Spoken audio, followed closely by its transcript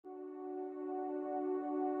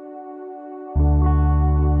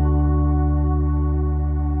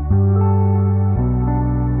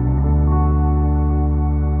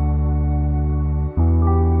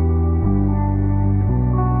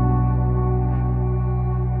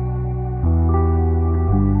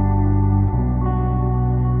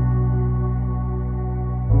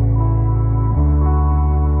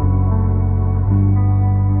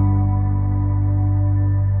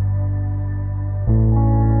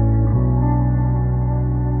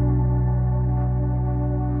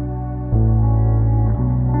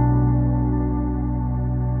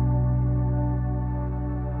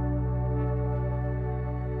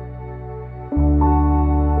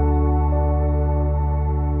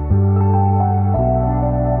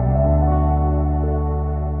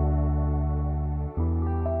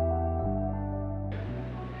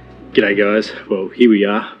G'day guys, well here we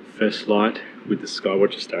are, first flight with the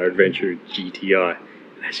Skywatcher Star Adventure GTI.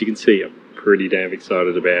 And as you can see, I'm pretty damn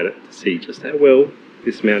excited about it to see just how well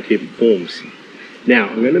this mount here performs. Now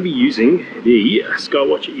I'm going to be using the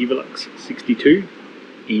Skywatcher Evolux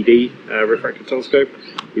 62ED refractor telescope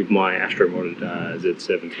with my astro modded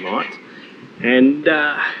Z7 tonight. And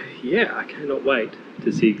yeah, I cannot wait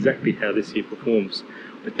to see exactly how this here performs.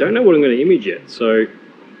 I don't know what I'm going to image yet, so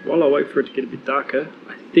while I wait for it to get a bit darker,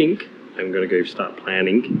 I think I'm going to go start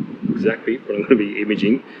planning exactly what I'm going to be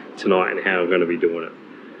imaging tonight and how I'm going to be doing it.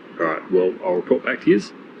 Alright, well, I'll report back to you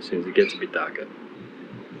as soon as it gets a bit darker.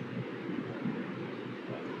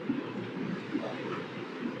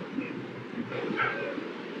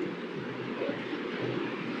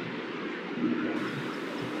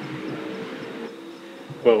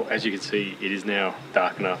 Well, as you can see, it is now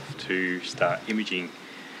dark enough to start imaging.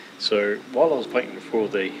 So while I was waiting for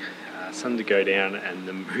the sun to go down and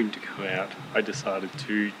the moon to go out, I decided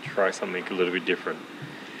to try something a little bit different,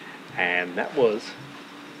 and that was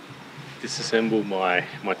disassemble my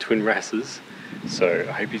twin RASs. So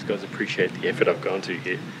I hope you guys appreciate the effort I've gone to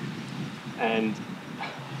here. And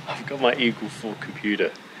I've got my Eagle 4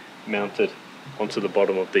 computer mounted onto the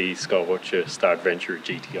bottom of the Skywatcher Star Adventure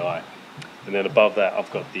GTI, and then above that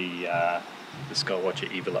I've got the Skywatcher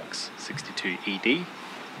Evolux 62ED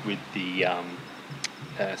with the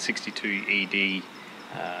 62ED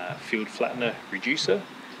field flattener reducer,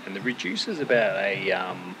 and the reducer is about a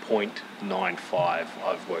 0.95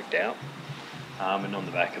 I've worked out, and on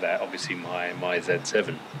the back of that obviously my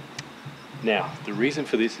Z7. Now the reason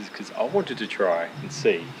for this is because I wanted to try and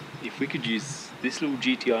see if we could use this little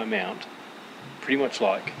GTI mount pretty much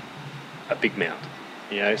like a big mount,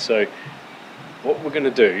 you know. So what we're going to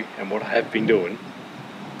do, and what I have been doing,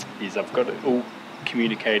 is I've got it all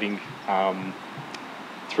communicating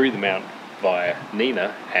through the mount via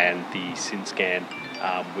Nina and the SynScan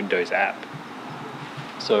Windows app.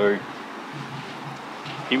 So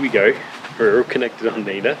here we go, we're all connected on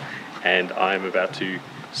Nina, and I'm about to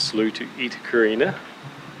slew to Eta Carina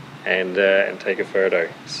and take a photo.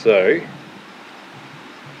 So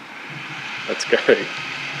let's go.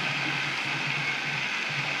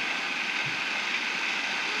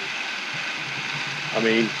 I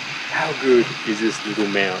mean, how good is this little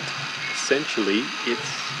mount? Essentially,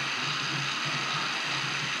 it's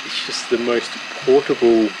just the most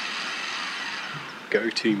portable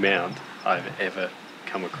go-to mount I've ever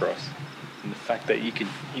come across. And the fact that you can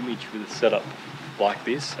image with a setup like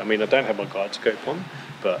this, I mean, I don't have my guide scope on,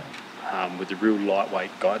 but with a real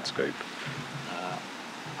lightweight guide scope,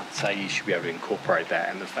 I'd say you should be able to incorporate that.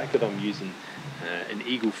 And the fact that I'm using an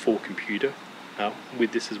Eagle 4 computer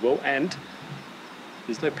with this as well, and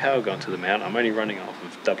there's no power going to the mount, I'm only running off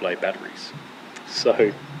of AA batteries.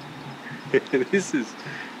 So this is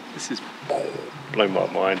blown my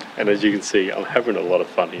mind, and as you can see, I'm having a lot of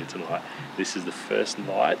fun here tonight. This is the first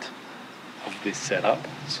night of this setup,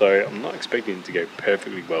 so I'm not expecting it to go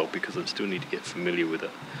perfectly well because I still need to get familiar with it.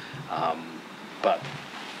 But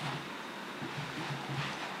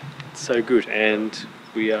it's so good, and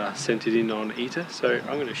we sent it in on Eta, so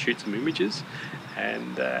I'm going to shoot some images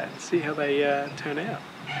and see how they turn out.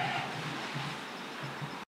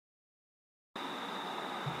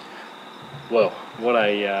 Well, what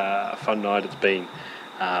a fun night it's been.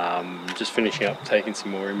 Just finishing up taking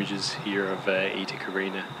some more images here of Eta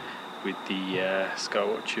Carina with the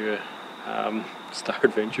Skywatcher Star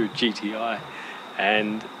Adventure GTI,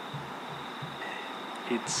 and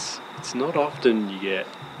it's not often you get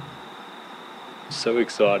so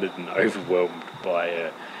excited and overwhelmed by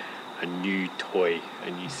a new toy, a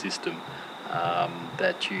new system,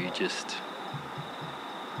 that you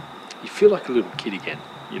feel like a little kid again,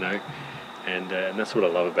 you know. And that's what I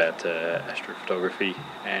love about astrophotography,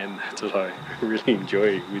 and that's what I really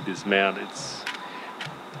enjoy with this mount. It's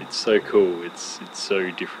so cool, it's so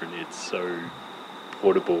different, it's so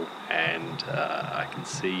portable, and I can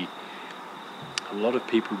see a lot of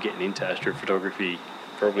people getting into astrophotography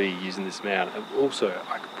probably using this mount. And also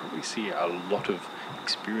I could probably see a lot of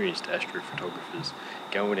experienced astrophotographers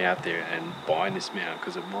going out there and buying this mount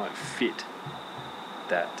because it might fit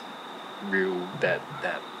that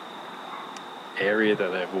area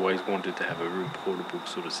that they've always wanted to have, a real portable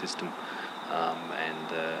sort of system.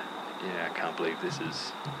 Yeah, I can't believe this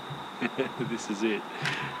is this is it.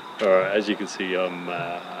 Alright, as you can see, I'm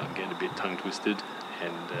getting a bit tongue twisted,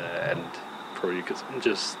 and probably because I'm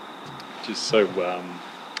just so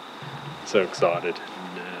excited,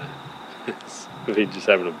 and I've been just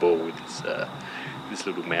having a ball with this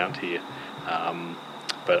little mount here.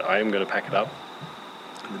 But I am going to pack it up.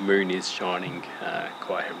 The moon is shining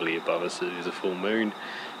quite heavily above us. It is a full moon,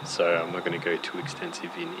 so I'm not going to go too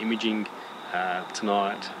extensive in imaging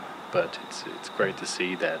tonight, but it's great to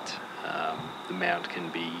see that the mount can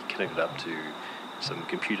be connected up to some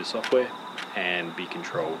computer software and be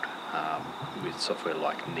controlled with software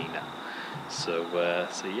like Nina. So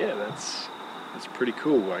yeah, that's pretty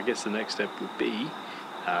cool. I guess the next step would be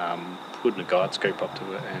putting a guide scope up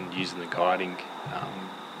to it and using the guiding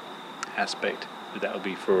aspect, but that will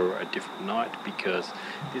be for a different night, because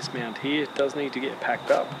this mount here does need to get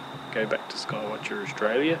packed up, go back to Skywatcher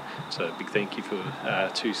Australia. So a big thank you to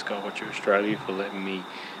Skywatcher Australia for letting me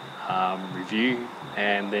review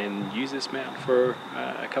and then use this mount for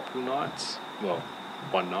a couple of nights, well,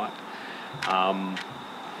 one night.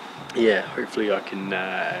 Yeah, hopefully I can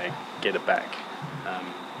get it back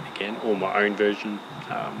again, or my own version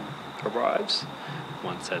arrives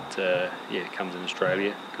once that comes in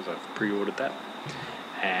Australia, because I've pre-ordered that,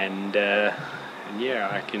 and yeah,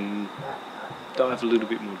 I can dive a little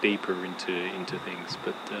bit more deeper into things.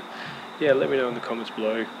 But yeah, let me know in the comments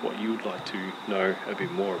below what you would like to know a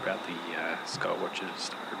bit more about the Skywatcher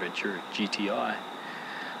Star Adventure GTI.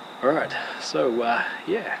 Alright, so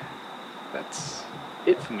yeah, that's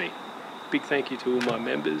it for me. Big thank you to all my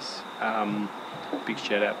members. Big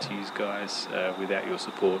shout out to you guys. Without your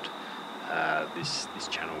support, this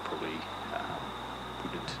channel probably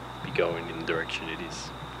wouldn't be going in the direction it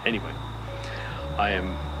is. Anyway, I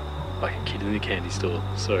am like a kid in the candy store,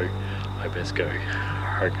 so I best go.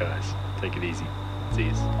 Alright guys, take it easy. See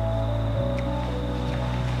yous.